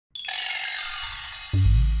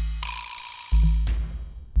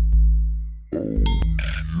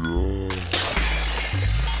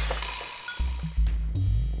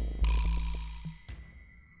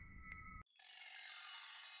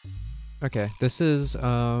Okay, this is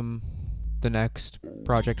the next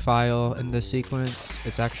project file in this sequence.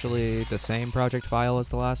 It's actually the same project file as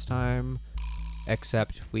the last time,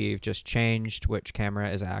 except we've just changed which camera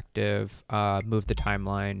is active, moved the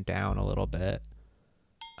timeline down a little bit.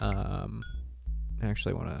 I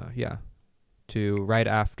actually want to, yeah, to right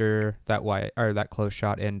after that wide or that close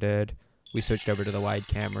shot ended, we switched over to the wide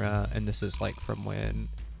camera, and this is like from when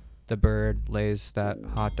the bird lays that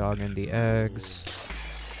hot dog and the eggs,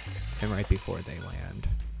 and right before they land,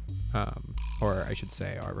 or I should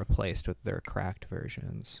say are replaced with their cracked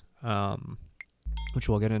versions, which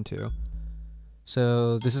we'll get into.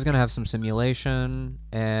 So this is going to have some simulation,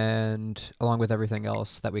 and along with everything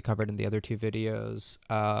else that we covered in the other two videos,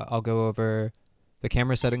 I'll go over the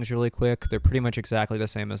camera settings really quick. They're pretty much exactly the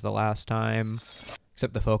same as the last time,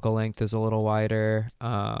 except the focal length is a little wider,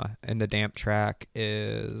 and the damp track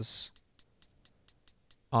is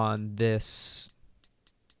on this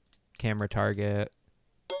camera target,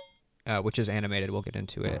 which is animated. We'll get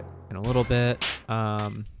into it in a little bit.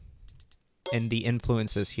 And the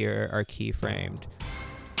influences here are keyframed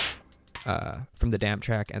from the damp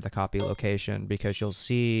track and the copy location, because you'll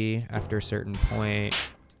see after a certain point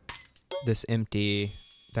this empty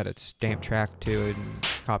that it's damp track to and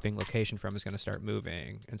copying location from is going to start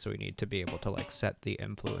moving, and so we need to be able to like set the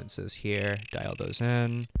influences here, dial those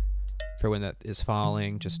in for when that is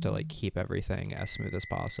falling, just to like keep everything as smooth as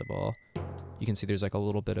possible. You can see there's like a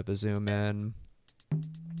little bit of a zoom in.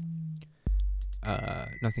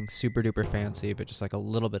 Nothing super duper fancy, but just like a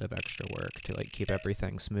little bit of extra work to like keep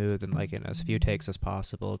everything smooth and like in as few takes as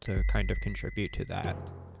possible to kind of contribute to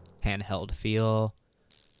that handheld feel.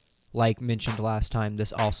 Like mentioned last time,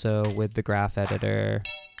 this also with the graph editor,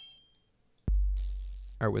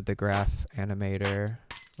 or with the graph animator,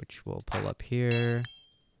 which we'll pull up here.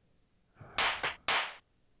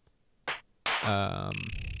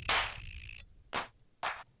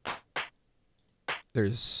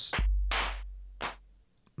 There's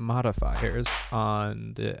modifiers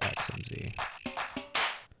on the X and Z.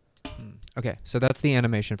 Okay, so that's the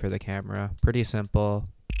animation for the camera. Pretty simple.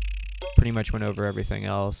 Pretty much went over everything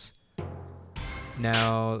else.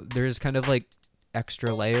 Now, there's kind of like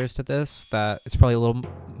extra layers to this that it's probably a little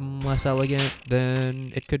less elegant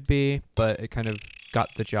than it could be, but it kind of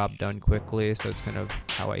got the job done quickly, so it's kind of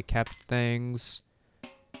how I kept things.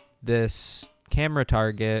 This camera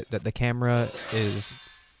target that the camera is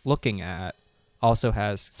looking at also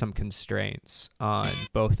has some constraints on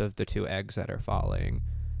both of the two eggs that are falling.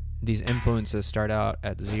 These influences start out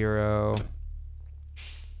at 0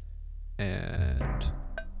 and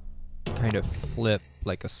kind of flip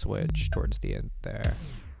like a switch towards the end there,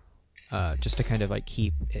 just to kind of like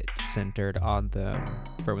keep it centered on them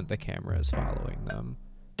for when the camera is following them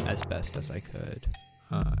as best as I could.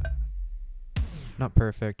 Not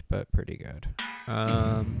perfect, but pretty good.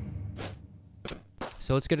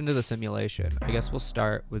 So let's get into the simulation. I guess we'll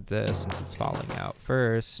start with this since it's falling out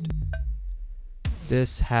first.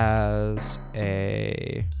 This has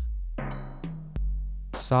a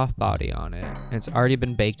soft body on it, and it's already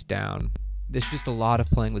been baked down. There's just a lot of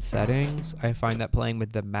playing with settings. I find that playing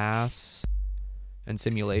with the mass and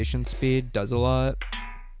simulation speed does a lot.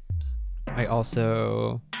 I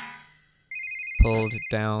also pulled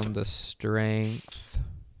down the strength,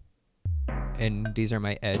 and these are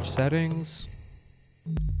my edge settings.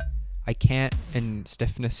 I can't, and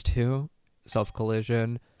stiffness too,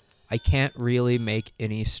 self-collision. I can't really make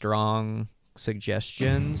any strong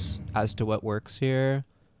suggestions as to what works here.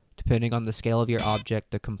 Depending on the scale of your object,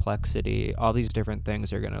 the complexity, all these different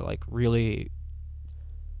things are going to like really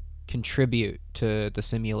contribute to the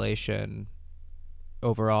simulation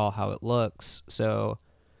overall, how it looks. So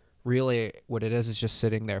really what it is just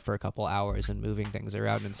sitting there for a couple hours and moving things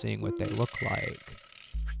around and seeing what they look like.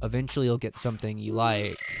 Eventually you'll get something you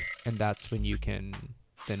like, and that's when you can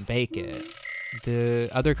then bake it. The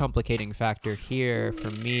other complicating factor here for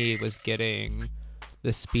me was getting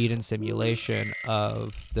the speed and simulation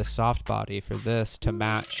of the soft body for this to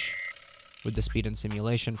match with the speed and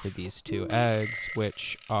simulation for these two eggs,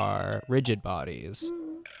 which are rigid bodies,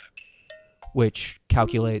 which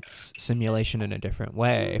calculates simulation in a different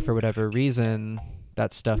way. For whatever reason,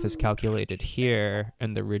 that stuff is calculated here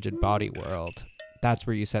in the rigid body world. That's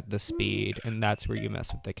where you set the speed, and that's where you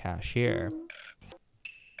mess with the cache here.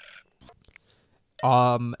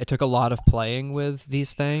 It took a lot of playing with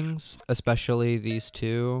these things, especially these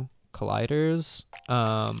two colliders.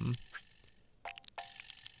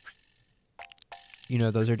 You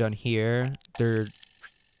know, those are done here.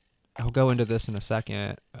 I'll go into this in a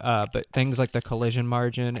second, but things like the collision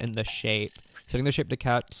margin and the shape setting the shape to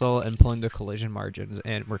capsule and pulling the collision margins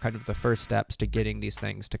in were kind of the first steps to getting these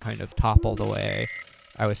things to kind of topple the way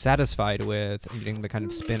I was satisfied with and getting the kind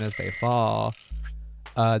of spin as they fall.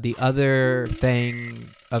 The other thing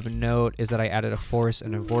of note is that I added a force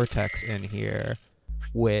and a vortex in here,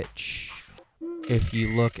 which, if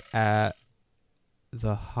you look at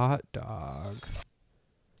the hot dog,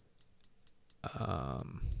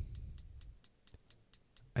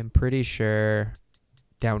 I'm pretty sure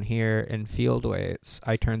down here in field weights,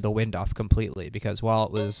 I turned the wind off completely because while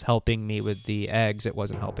it was helping me with the eggs, it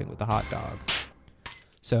wasn't helping with the hot dog.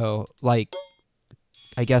 So, like,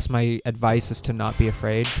 I guess my advice is to not be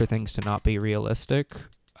afraid for things to not be realistic.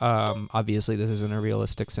 Obviously, this isn't a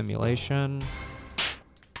realistic simulation.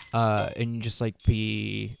 And you just, like,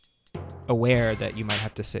 be aware that you might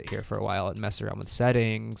have to sit here for a while and mess around with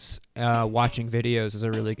settings. Watching videos is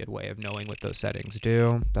a really good way of knowing what those settings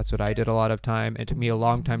do. That's what I did a lot of time. It took me a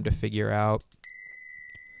long time to figure out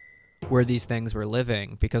where these things were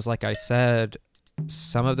living because, like I said,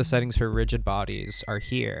 some of the settings for rigid bodies are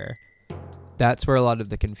here. That's where a lot of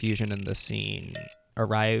the confusion in the scene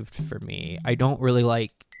arrived for me. I don't really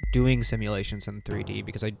like doing simulations in 3D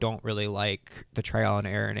because I don't really like the trial and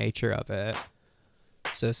error nature of it.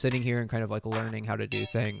 So sitting here and kind of like learning how to do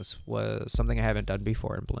things was something I haven't done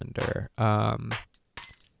before in Blender.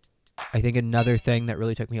 I think another thing that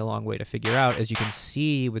really took me a long way to figure out, as you can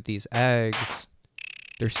see with these eggs,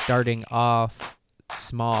 they're starting off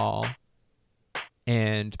small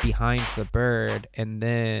and behind the bird, and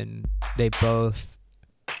then they both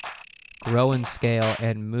grow in scale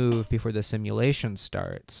and move before the simulation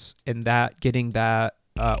starts. And that getting that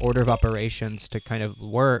order of operations to kind of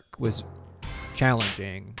work was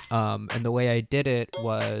challenging. And the way I did it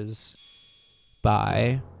was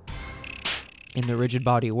by, in the rigid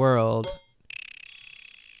body world,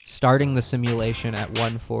 starting the simulation at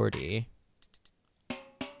 140,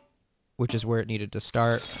 which is where it needed to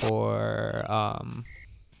start for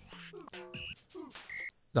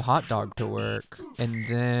the hot dog to work. And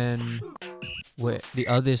then with the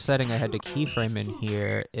other setting I had to keyframe in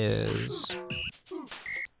here is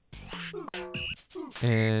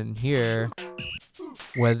in here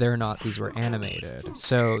whether or not these were animated.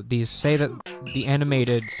 So these say that the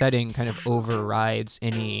animated setting kind of overrides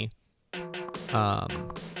any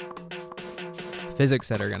physics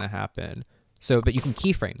that are going to happen. So, but you can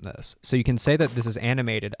keyframe this. So you can say that this is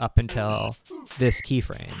animated up until this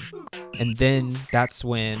keyframe. And then that's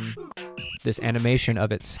when this animation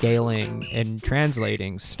of it scaling and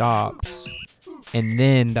translating stops. And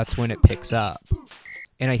then that's when it picks up.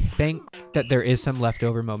 And I think that there is some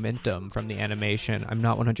leftover momentum from the animation. I'm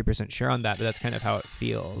not 100% sure on that, but that's kind of how it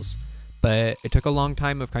feels. But it took a long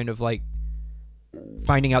time of kind of like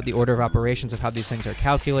finding out the order of operations of how these things are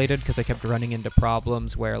calculated, because I kept running into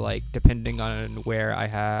problems where, like, depending on where I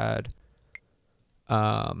had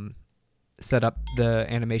set up the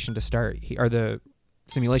animation to start or the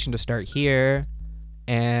simulation to start here,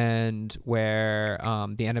 and where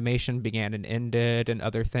the animation began and ended, and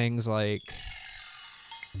other things like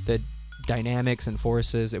the dynamics and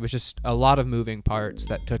forces. It was just a lot of moving parts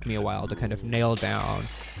that took me a while to kind of nail down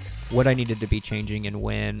what I needed to be changing and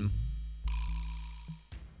when,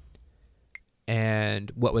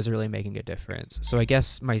 and what was really making a difference. So I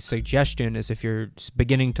guess my suggestion is, if you're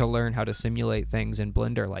beginning to learn how to simulate things in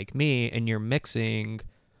Blender like me, and you're mixing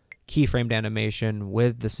keyframed animation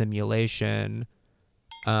with the simulation,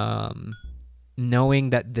 knowing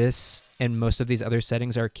that this and most of these other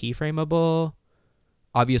settings are keyframeable,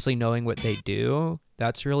 obviously knowing what they do,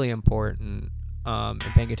 that's really important, and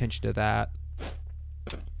paying attention to that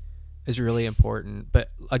is really important. But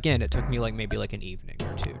again, it took me like maybe like an evening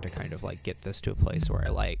or two to kind of like get this to a place where I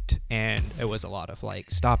liked, and it was a lot of like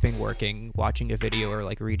stopping working, watching a video, or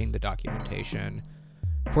like reading the documentation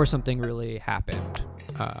before something really happened,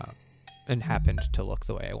 and happened to look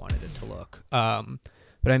the way I wanted it to look.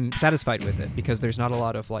 But I'm satisfied with it because there's not a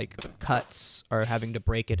lot of like cuts or having to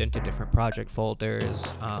break it into different project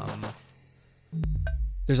folders.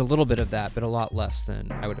 There's a little bit of that, but a lot less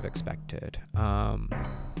than I would have expected.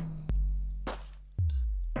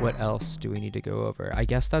 What else do we need to go over? I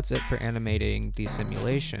guess that's it for animating these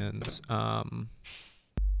simulations. I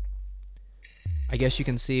guess you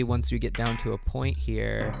can see once you get down to a point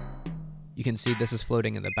here, you can see this is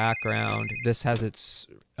floating in the background. This has its,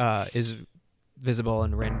 is visible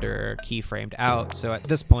in render keyframed out. So at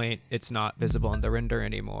this point, it's not visible in the render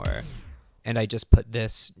anymore. And I just put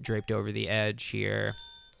this draped over the edge here.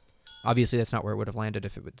 Obviously, that's not where it would have landed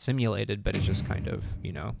if it was simulated, but it's just kind of,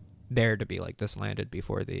 you know, there to be like this landed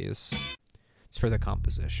before these. It's for the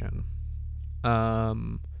composition.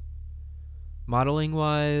 Modeling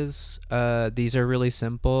wise, these are really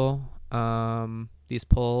simple. These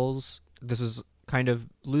poles, this is kind of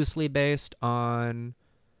loosely based on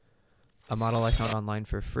a model I found online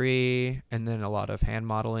for free, and then a lot of hand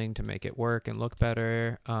modeling to make it work and look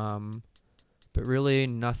better. But really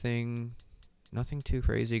nothing too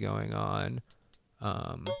crazy going on.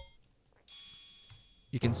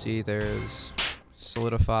 You can see there's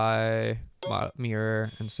solidify, mirror,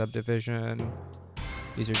 and subdivision.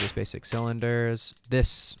 These are just basic cylinders.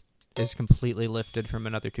 This is completely lifted from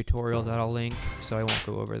another tutorial that I'll link, so I won't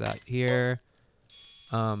go over that here.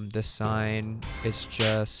 This sign is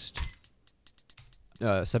just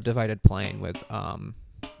a subdivided plane with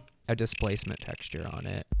a displacement texture on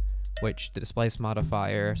it, which the displace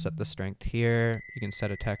modifier, set the strength here. You can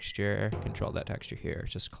set a texture, control that texture here.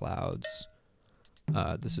 It's just clouds.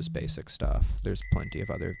 This is basic stuff. There's plenty of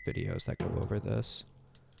other videos that go over this.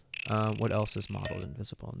 What else is modeled and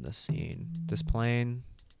visible in this scene? This plane.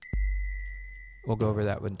 We'll go over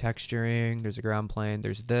that with texturing. There's a ground plane.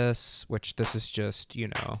 There's this, which this is just, you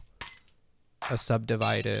know, a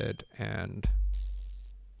subdivided and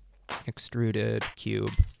extruded cube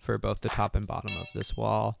for both the top and bottom of this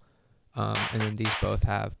wall. And then these both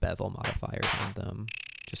have bevel modifiers on them,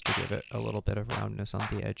 just to give it a little bit of roundness on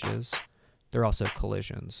the edges. They're also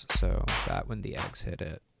collisions, so that when the eggs hit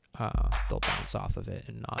it, they'll bounce off of it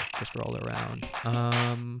and not just roll around.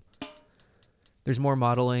 There's more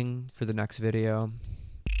modeling for the next video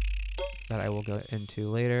that I will go into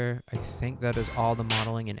later. I think that is all the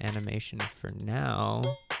modeling and animation for now.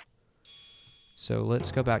 So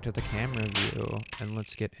let's go back to the camera view and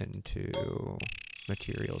let's get into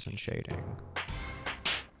materials and shading.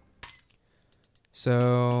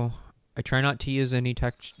 So I try not to use any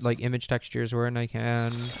image textures when I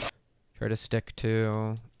can. Try to stick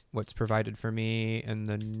to what's provided for me in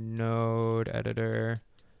the node editor.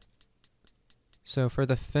 So for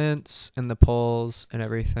the fence and the poles and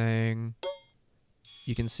everything,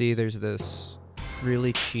 you can see there's this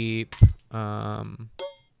really cheap kind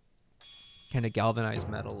of galvanized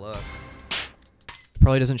metal look.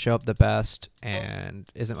 Probably doesn't show up the best and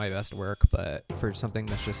isn't my best work, but for something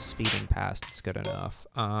that's just speeding past, it's good enough.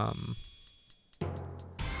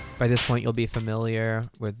 By this point, you'll be familiar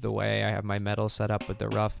with the way I have my metal set up with the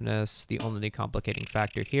roughness. The only complicating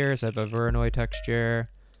factor here is I have a Voronoi texture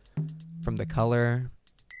from the color,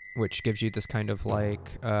 which gives you this kind of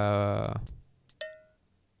like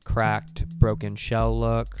cracked, broken shell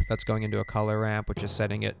look. That's going into a color ramp, which is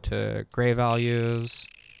setting it to gray values.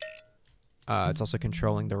 It's also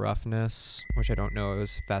controlling the roughness, which I don't know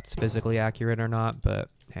if that's physically accurate or not, but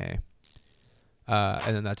hey.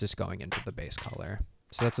 And then that's just going into the base color.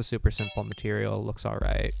 So that's a super simple material. Looks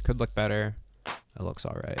alright. Could look better. It looks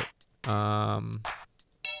alright.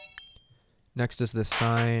 Next is this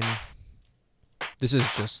sign. This is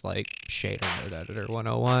just like Shader Node Editor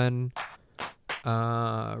 101.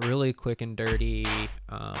 Really quick and dirty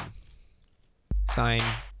sign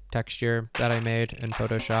texture that I made in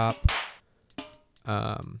Photoshop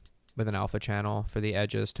with an alpha channel for the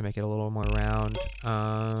edges to make it a little more round.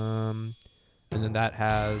 And then that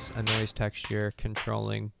has a noise texture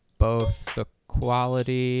controlling both the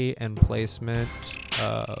quality and placement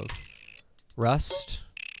of rust,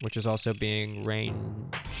 which is also being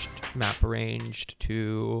map ranged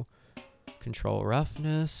to control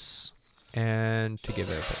roughness and to give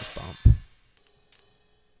it a bit of bump.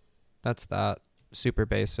 That's that. Super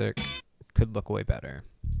basic. Could look way better.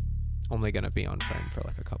 Only gonna be on frame for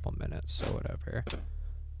like a couple minutes, so whatever.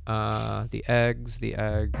 The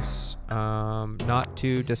eggs, not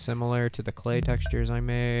too dissimilar to the clay textures I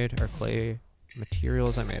made, or clay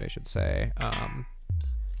materials I made, I should say.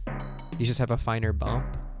 These just have a finer bump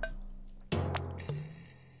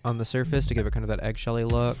on the surface to give it kind of that eggshelly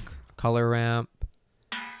look. Color ramp,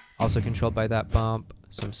 also controlled by that bump.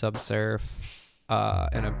 Some subsurf,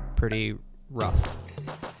 and a pretty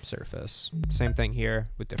rough surface. Same thing here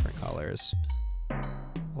with different colors.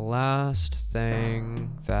 Last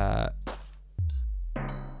thing that I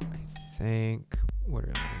think, oh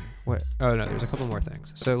no, there's a couple more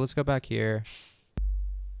things. So let's go back here.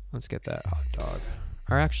 Let's get that hot dog.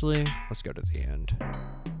 Or actually, let's go to the end.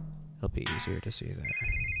 It'll be easier to see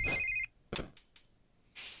there.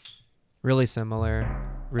 Really similar,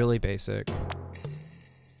 really basic.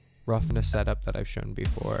 Roughness setup that I've shown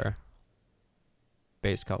before.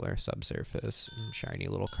 Base color, subsurface, and shiny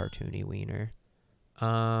little cartoony wiener.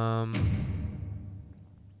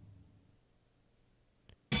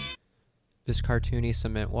 This cartoony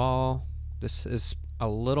cement wall. This is a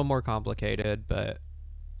little more complicated, but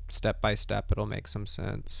step by step it'll make some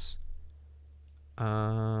sense.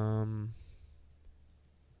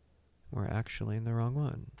 We're actually in the wrong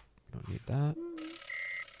one. Don't need that.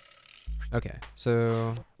 Okay,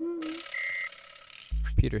 so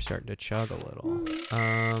computer's starting to chug a little.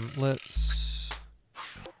 Let's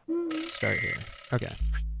start here. Okay,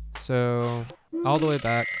 so all the way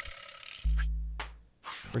back,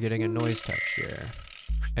 we're getting a noise texture.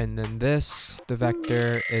 And then this, the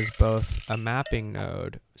vector, is both a mapping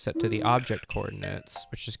node set to the object coordinates,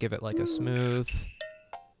 which just give it like a smooth,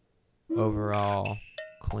 overall,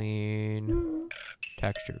 clean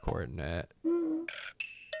texture coordinate.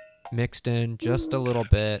 Mixed in just a little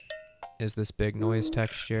bit is this big noise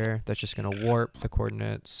texture that's just going to warp the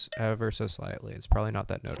coordinates ever so slightly. It's probably not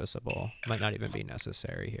that noticeable. Might not even be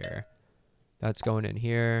necessary here. That's going in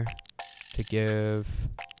here to give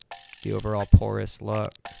the overall porous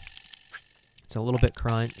look. It's a little bit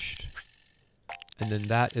crunched. And then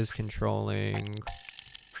that is controlling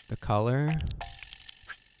the color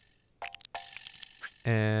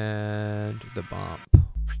and the bump.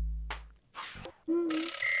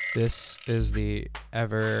 This is the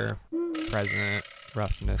ever-present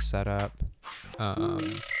roughness setup.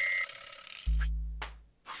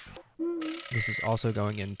 This is also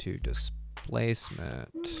going into displacement.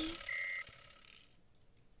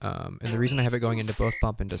 And the reason I have it going into both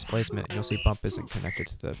bump and displacement, and you'll see bump isn't connected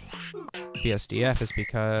to the BSDF, is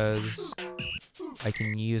because I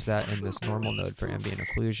can use that in this normal node for ambient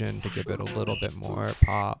occlusion to give it a little bit more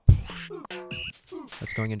pop.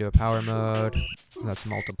 That's going into a power mode. That's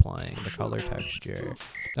multiplying the color texture.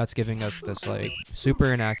 That's giving us this like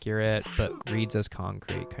super inaccurate but reads as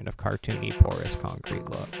concrete, kind of cartoony porous concrete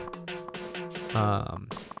look.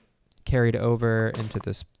 Carried over into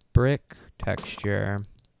this brick texture.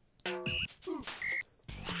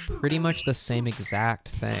 It's pretty much the same exact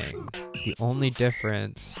thing. The only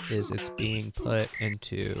difference is it's being put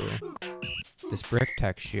into this brick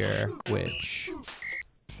texture, which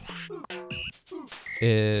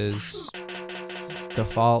is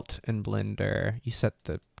default in Blender. You set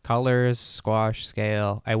the colors, squash,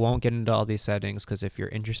 scale. I won't get into all these settings because if you're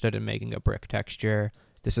interested in making a brick texture,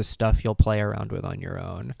 this is stuff you'll play around with on your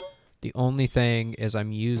own. The only thing is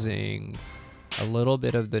I'm using a little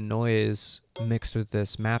bit of the noise mixed with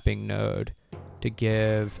this mapping node to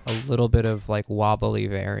give a little bit of like wobbly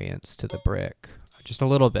variance to the brick. Just a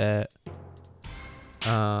little bit.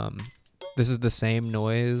 This is the same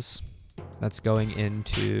noise that's going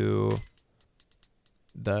into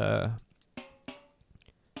the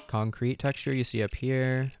concrete texture you see up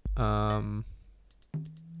here.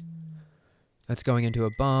 That's going into a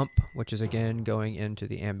bump, which is again going into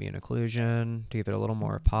the ambient occlusion to give it a little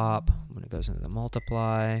more pop. When it goes into the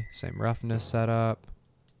multiply, same roughness setup,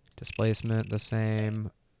 displacement the same,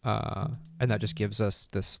 and that just gives us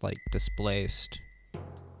this like displaced,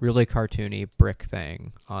 really cartoony brick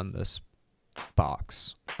thing on this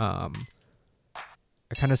box. I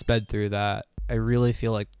kind of sped through that. I really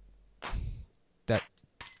feel like that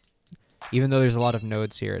even though there's a lot of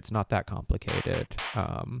nodes here, it's not that complicated.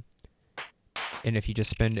 And if you just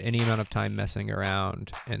spend any amount of time messing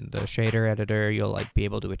around in the shader editor, you'll like be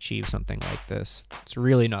able to achieve something like this. It's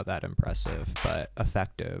really not that impressive, but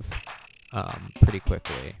effective pretty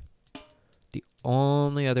quickly. The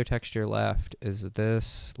only other texture left is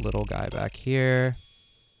this little guy back here,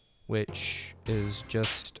 which is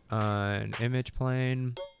just an image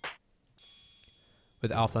plane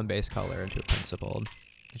with alpha and base color into a principled.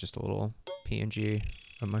 Just a little PNG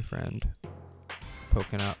of my friend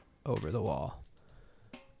poking up over the wall.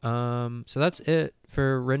 So that's it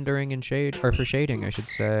for rendering and for shading, I should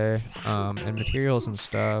say, and materials and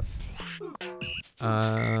stuff.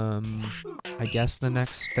 I guess the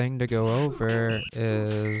next thing to go over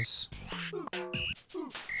is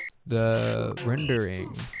the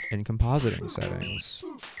rendering and compositing settings.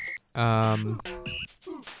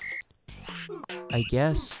 I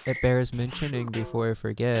guess it bears mentioning before I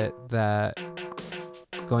forget that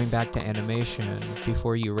going back to animation,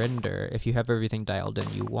 before you render, if you have everything dialed in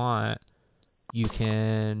you want, you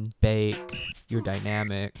can bake your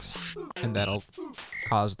dynamics, and that'll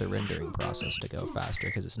cause the rendering process to go faster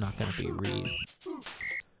because it's not going to be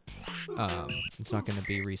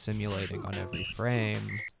re-simulating on every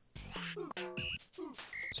frame.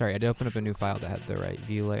 Sorry, I did open up a new file that had the right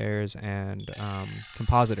view layers and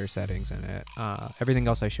compositor settings in it. Everything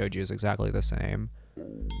else I showed you is exactly the same.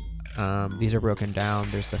 These are broken down.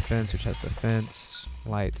 There's the fence, which has the fence,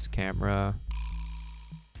 lights, camera.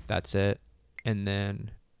 That's it. And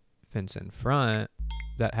then fence in front,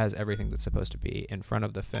 that has everything that's supposed to be in front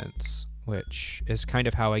of the fence, which is kind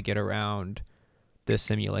of how I get around this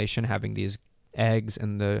simulation, having these eggs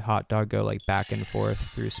and the hot dog go like back and forth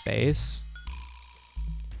through space.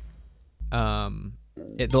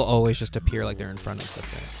 they'll always just appear like they're in front of the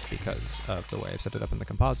fence because of the way I've set it up in the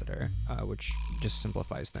compositor, which just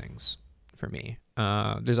simplifies things for me.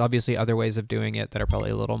 There's obviously other ways of doing it that are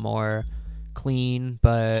probably a little more clean,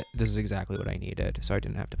 but this is exactly what I needed, so I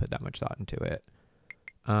didn't have to put that much thought into it.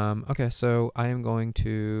 Okay, so I am going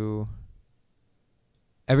to...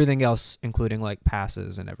 Everything else, including like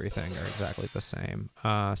passes and everything, are exactly the same.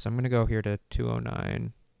 So I'm going to go here to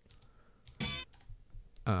 209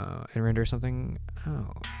 and render something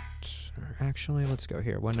out. Actually, let's go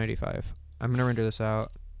here, 195. I'm going to render this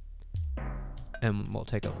out, and we'll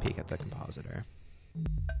take a peek at the compositor.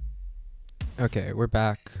 Okay, we're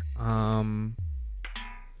back.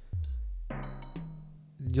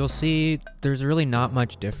 You'll see there's really not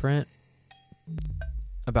much different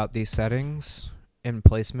about these settings in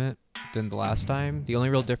placement than the last time. The only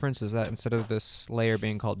real difference is that instead of this layer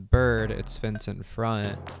being called bird, it's fence in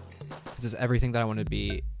front. This is everything that I want to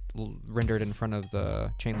be rendered in front of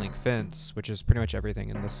the chain link fence, which is pretty much everything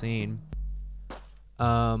in the scene.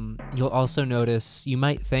 You'll also notice, you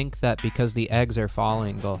might think that because the eggs are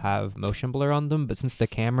falling, they'll have motion blur on them, but since the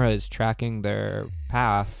camera is tracking their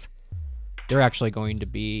path, they're actually going to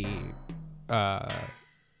be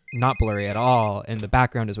not blurry at all, and the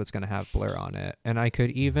background is what's going to have blur on it. And I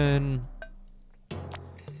could even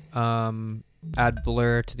add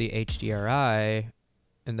blur to the HDRI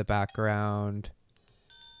in the background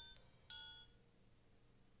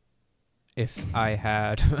if I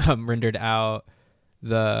had rendered out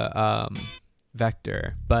the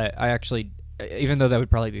vector, but I actually, even though that would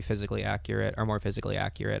probably be physically accurate or more physically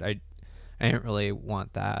accurate, I didn't really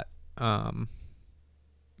want that.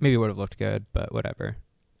 Maybe it would have looked good, but whatever.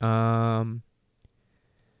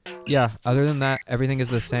 Yeah, other than that, everything is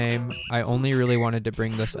the same. I only really wanted to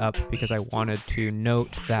bring this up because I wanted to note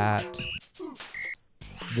that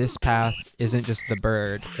this path isn't just the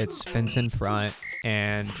bird, it's fence in front,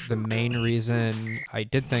 and the main reason I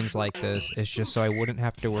did things like this is just so I wouldn't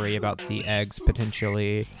have to worry about the eggs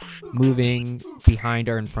potentially moving behind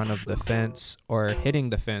or in front of the fence or hitting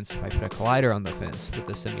the fence if I put a collider on the fence with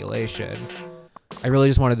the simulation. I really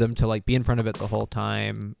just wanted them to like be in front of it the whole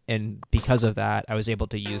time, and because of that, I was able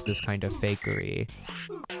to use this kind of fakery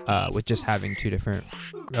with just having two different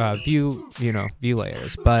view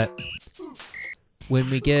layers. But when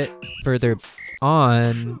we get further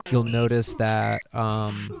on, you'll notice that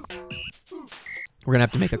we're gonna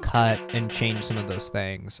have to make a cut and change some of those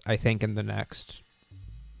things, I think, in the next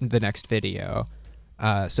video.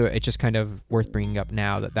 So it's just kind of worth bringing up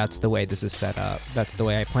now that that's the way this is set up. That's the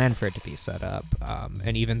way I plan for it to be set up.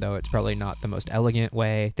 And even though it's probably not the most elegant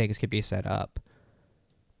way things could be set up,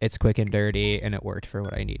 it's quick and dirty, and it worked for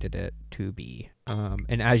what I needed it to be.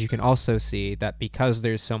 And as you can also see, that because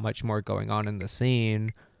there's so much more going on in the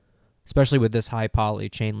scene, especially with this high poly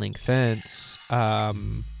chain link fence,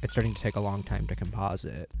 it's starting to take a long time to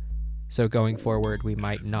composite. So going forward, we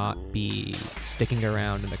might not be sticking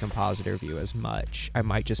around in the compositor view as much. I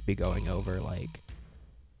might just be going over like,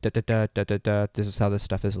 this is how this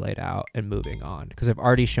stuff is laid out, and moving on. Because I've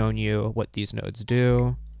already shown you what these nodes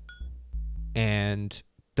do, and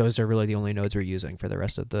those are really the only nodes we're using for the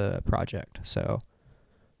rest of the project. So,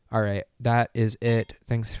 all right, that is it.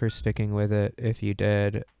 Thanks for sticking with it. If you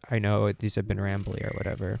did, I know these have been rambly or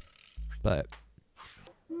whatever, but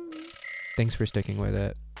thanks for sticking with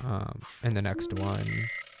it. And the next one,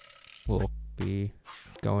 we'll be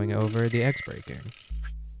going over the eggs breaking.